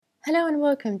Hello and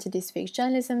welcome to this week's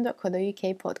journalism.co.uk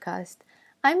podcast.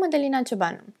 I'm Madelina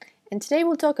Ciobanu, and today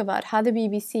we'll talk about how the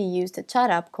BBC used a chat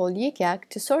app called Yik Yak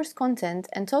to source content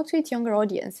and talk to its younger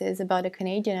audiences about the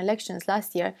Canadian elections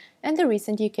last year and the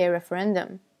recent UK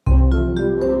referendum.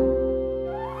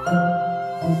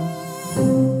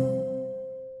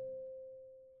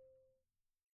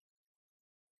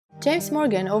 James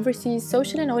Morgan oversees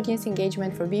social and audience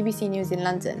engagement for BBC News in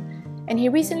London, and he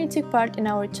recently took part in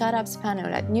our Chat Apps panel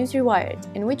at News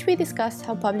Rewired, in which we discussed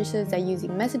how publishers are using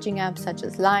messaging apps such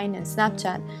as Line and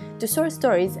Snapchat to source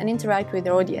stories and interact with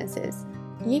their audiences.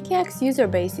 Yik Yak's user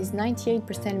base is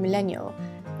 98% millennial,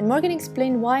 and Morgan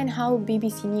explained why and how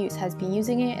BBC News has been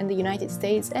using it in the United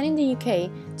States and in the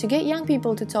UK to get young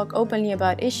people to talk openly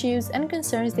about issues and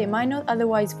concerns they might not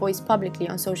otherwise voice publicly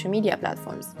on social media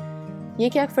platforms.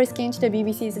 Yik Yak first came to the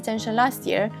BBC's attention last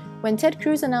year when Ted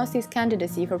Cruz announced his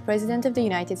candidacy for President of the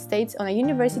United States on a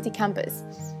university campus,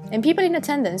 and people in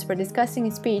attendance were discussing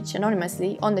his speech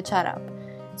anonymously on the chat app.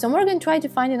 So Morgan tried to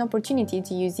find an opportunity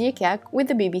to use Yik Yak with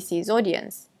the BBC's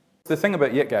audience. The thing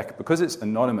about Yik Yak, because it's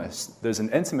anonymous, there's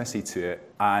an intimacy to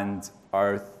it, and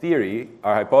our theory,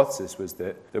 our hypothesis was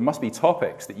that there must be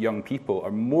topics that young people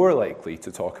are more likely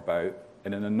to talk about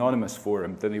in an anonymous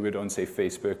forum than they would on, say,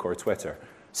 Facebook or Twitter.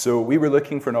 So we were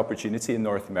looking for an opportunity in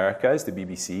North America as the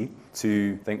BBC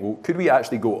to think, well, could we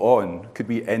actually go on? Could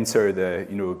we enter the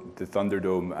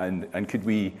Thunderdome and could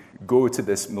we go to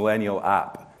this millennial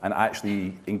app and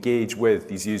actually engage with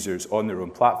these users on their own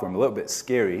platform? A little bit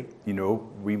scary,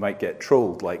 we might get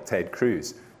trolled like Ted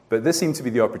Cruz. But this seemed to be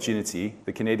the opportunity.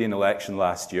 The Canadian election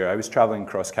last year, I was traveling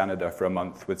across Canada for a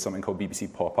month with something called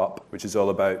BBC Pop-Up, which is all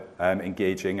about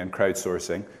engaging and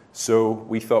crowdsourcing. So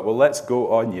we thought, well, let's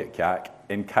go on Yik Yak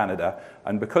in Canada.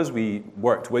 And because we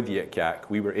worked with Yik Yak,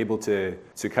 we were able to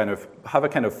kind of have a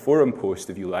kind of forum post,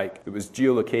 if you like, that was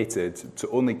geolocated to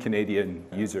only Canadian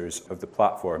users of the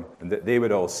platform and that they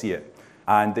would all see it.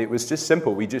 And it was just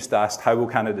simple. We just asked, how will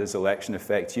Canada's election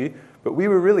affect you? But we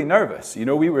were really nervous.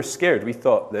 We were scared. We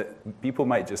thought that people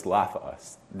might just laugh at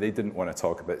us. They didn't want to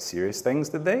talk about serious things,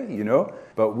 did they?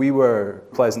 But we were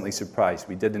pleasantly surprised.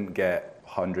 We didn't get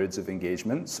hundreds of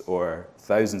engagements or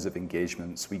thousands of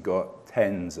engagements. We got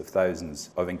tens of thousands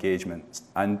of engagements.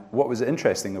 And what was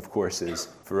interesting, of course, is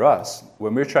for us,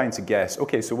 when we're trying to guess,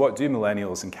 okay, so what do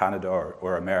millennials in Canada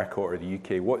or America or the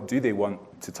UK, what do they want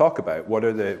to talk about? What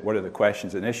are the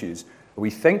questions and issues? We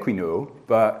think we know,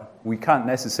 but we can't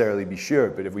necessarily be sure.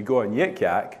 But if we go on Yik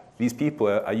Yak, these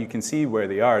people, you can see where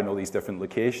they are in all these different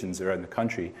locations around the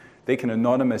country. They can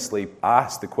anonymously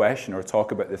ask the question or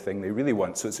talk about the thing they really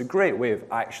want. So it's a great way of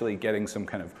actually getting some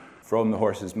kind of from the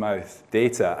horse's mouth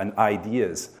data and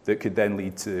ideas that could then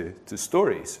lead to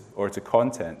stories or to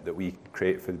content that we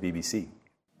create for the BBC.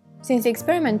 Since the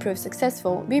experiment proved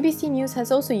successful, BBC News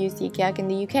has also used Yik Yak in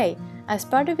the UK as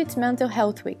part of its Mental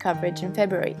Health Week coverage in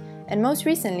February, and most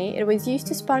recently it was used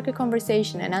to spark a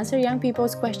conversation and answer young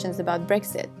people's questions about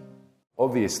Brexit.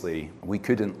 Obviously, we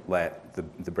couldn't let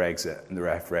the Brexit and the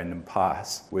referendum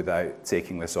pass without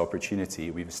taking this opportunity.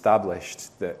 We've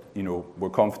established that, we're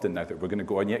confident now that we're going to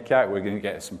go on Yik Yak, we're going to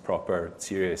get some proper,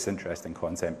 serious, interesting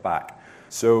content back.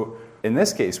 So in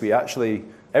this case,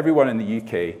 everyone in the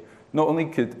UK, not only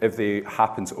could, if they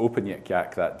happened to open Yik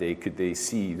Yak that day, could they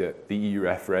see that the EU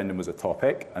referendum was a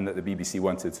topic and that the BBC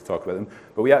wanted to talk about them,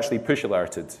 but we actually push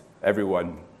alerted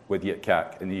everyone with Yik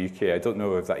Yak in the UK. I don't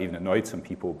know if that even annoyed some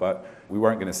people, but we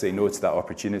weren't going to say no to that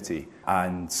opportunity.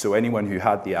 And so anyone who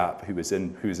had the app who was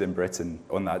in Britain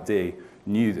on that day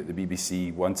knew that the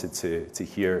BBC wanted to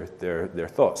hear their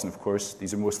thoughts. And of course,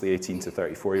 these are mostly 18 to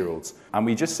 34-year-olds. And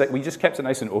we just kept it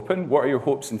nice and open. What are your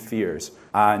hopes and fears?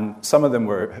 And some of them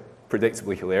were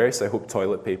predictably hilarious. I hope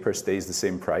toilet paper stays the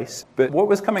same price. But what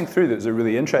was coming through that was a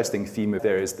really interesting theme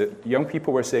there is that young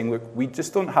people were saying, look, we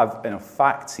just don't have enough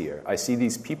facts here. I see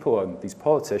these people, these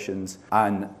politicians,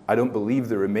 and I don't believe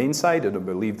the Remain side, I don't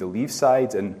believe the Leave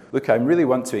side, and look, I really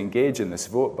want to engage in this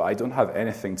vote, but I don't have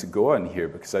anything to go on here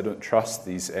because I don't trust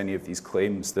any of these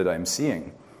claims that I'm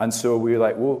seeing. And so we were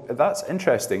like, well, that's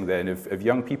interesting then. If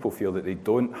young people feel that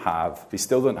they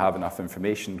still don't have enough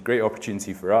information, great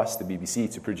opportunity for us, the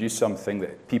BBC, to produce something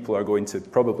that people are going to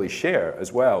probably share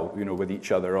as well, with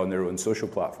each other on their own social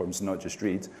platforms, not just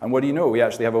read. And what do you know? We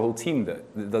actually have a whole team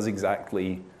that does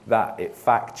exactly that. It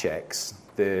fact checks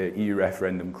the EU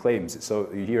referendum claims. So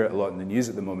you hear it a lot in the news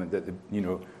at the moment that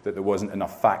that there wasn't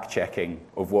enough fact-checking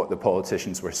of what the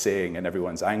politicians were saying, and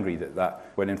everyone's angry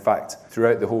that when in fact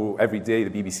throughout every day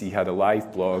the BBC had a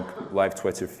live blog, live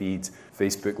Twitter feed,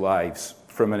 Facebook Lives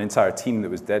from an entire team that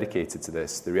was dedicated to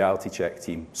this, the reality check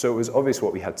team. So it was obvious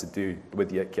what we had to do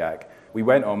with Yik Yak. We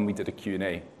went on, we did a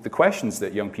Q&A. The questions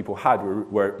that young people had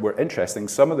were interesting.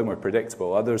 Some of them were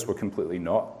predictable, others were completely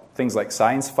not. Things like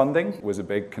science funding was a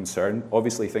big concern.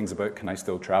 Obviously things about can I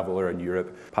still travel around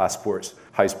Europe, passports,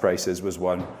 house prices was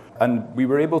one. And we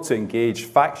were able to engage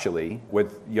factually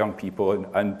with young people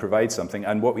and provide something.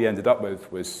 And what we ended up with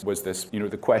was this,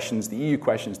 the questions, the EU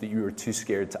questions that you were too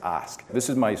scared to ask. This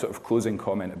is my sort of closing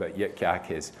comment about Yik Yak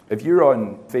is, if you're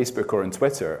on Facebook or on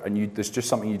Twitter and there's just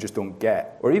something you just don't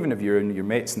get, or even if you're in your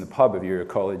mates in the pub, if you're at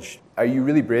college, are you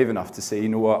really brave enough to say, you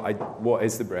know what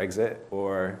is the Brexit?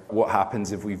 Or what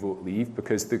happens if we vote leave?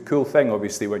 Because the cool thing,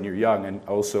 obviously, when you're young, and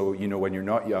also, when you're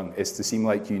not young, is to seem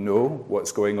like you know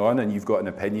what's going on and you've got an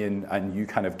opinion and you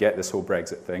kind of get this whole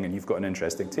Brexit thing and you've got an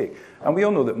interesting take. And we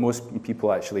all know that most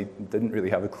people actually didn't really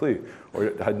have a clue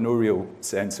or had no real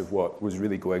sense of what was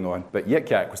really going on. But Yik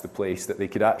Yak was the place that they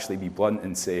could actually be blunt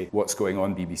and say, what's going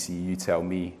on, BBC, you tell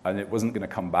me. And it wasn't going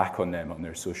to come back on them on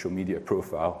their social media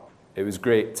profile. It was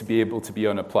great to be able to be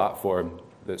on a platform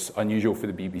that's unusual for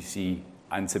the BBC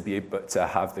and to be able to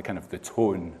have the kind of the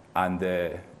tone and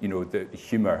the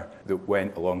humour that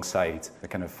went alongside the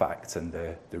kind of facts and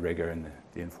the rigour and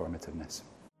the informativeness.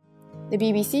 The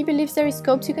BBC believes there is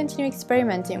scope to continue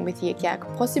experimenting with Yik Yak,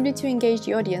 possibly to engage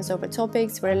the audience over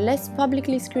topics where a less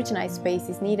publicly scrutinised space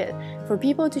is needed for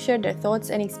people to share their thoughts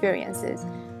and experiences.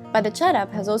 But the chat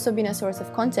app has also been a source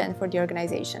of content for the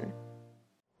organisation.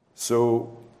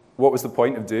 So, what was the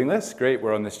point of doing this? Great,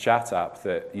 we're on this chat app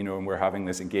that, and we're having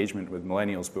this engagement with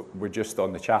millennials, but we're just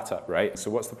on the chat app, right? So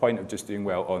what's the point of just doing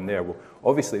well on there? Well,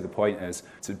 obviously the point is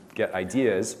to get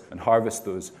ideas and harvest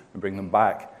those and bring them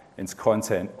back into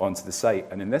content onto the site.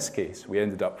 And in this case, we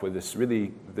ended up with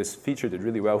this feature did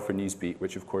really well for Newsbeat,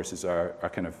 which of course is our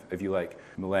kind of, if you like,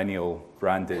 millennial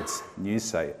branded news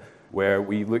site, where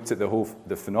we looked at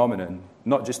the phenomenon,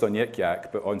 not just on Yik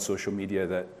Yak, but on social media,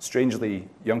 that strangely,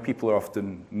 young people are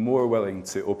often more willing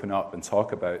to open up and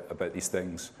talk about these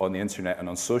things on the internet and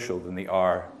on social than they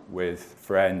are with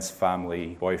friends,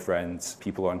 family, boyfriends,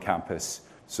 people on campus.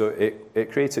 So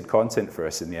it created content for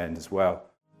us in the end as well.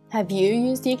 Have you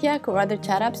used Yik Yak or other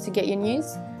chat apps to get your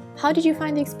news? How did you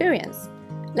find the experience?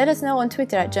 Let us know on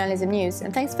Twitter @Journalism News,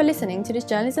 and thanks for listening to this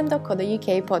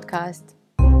journalism.co.uk podcast.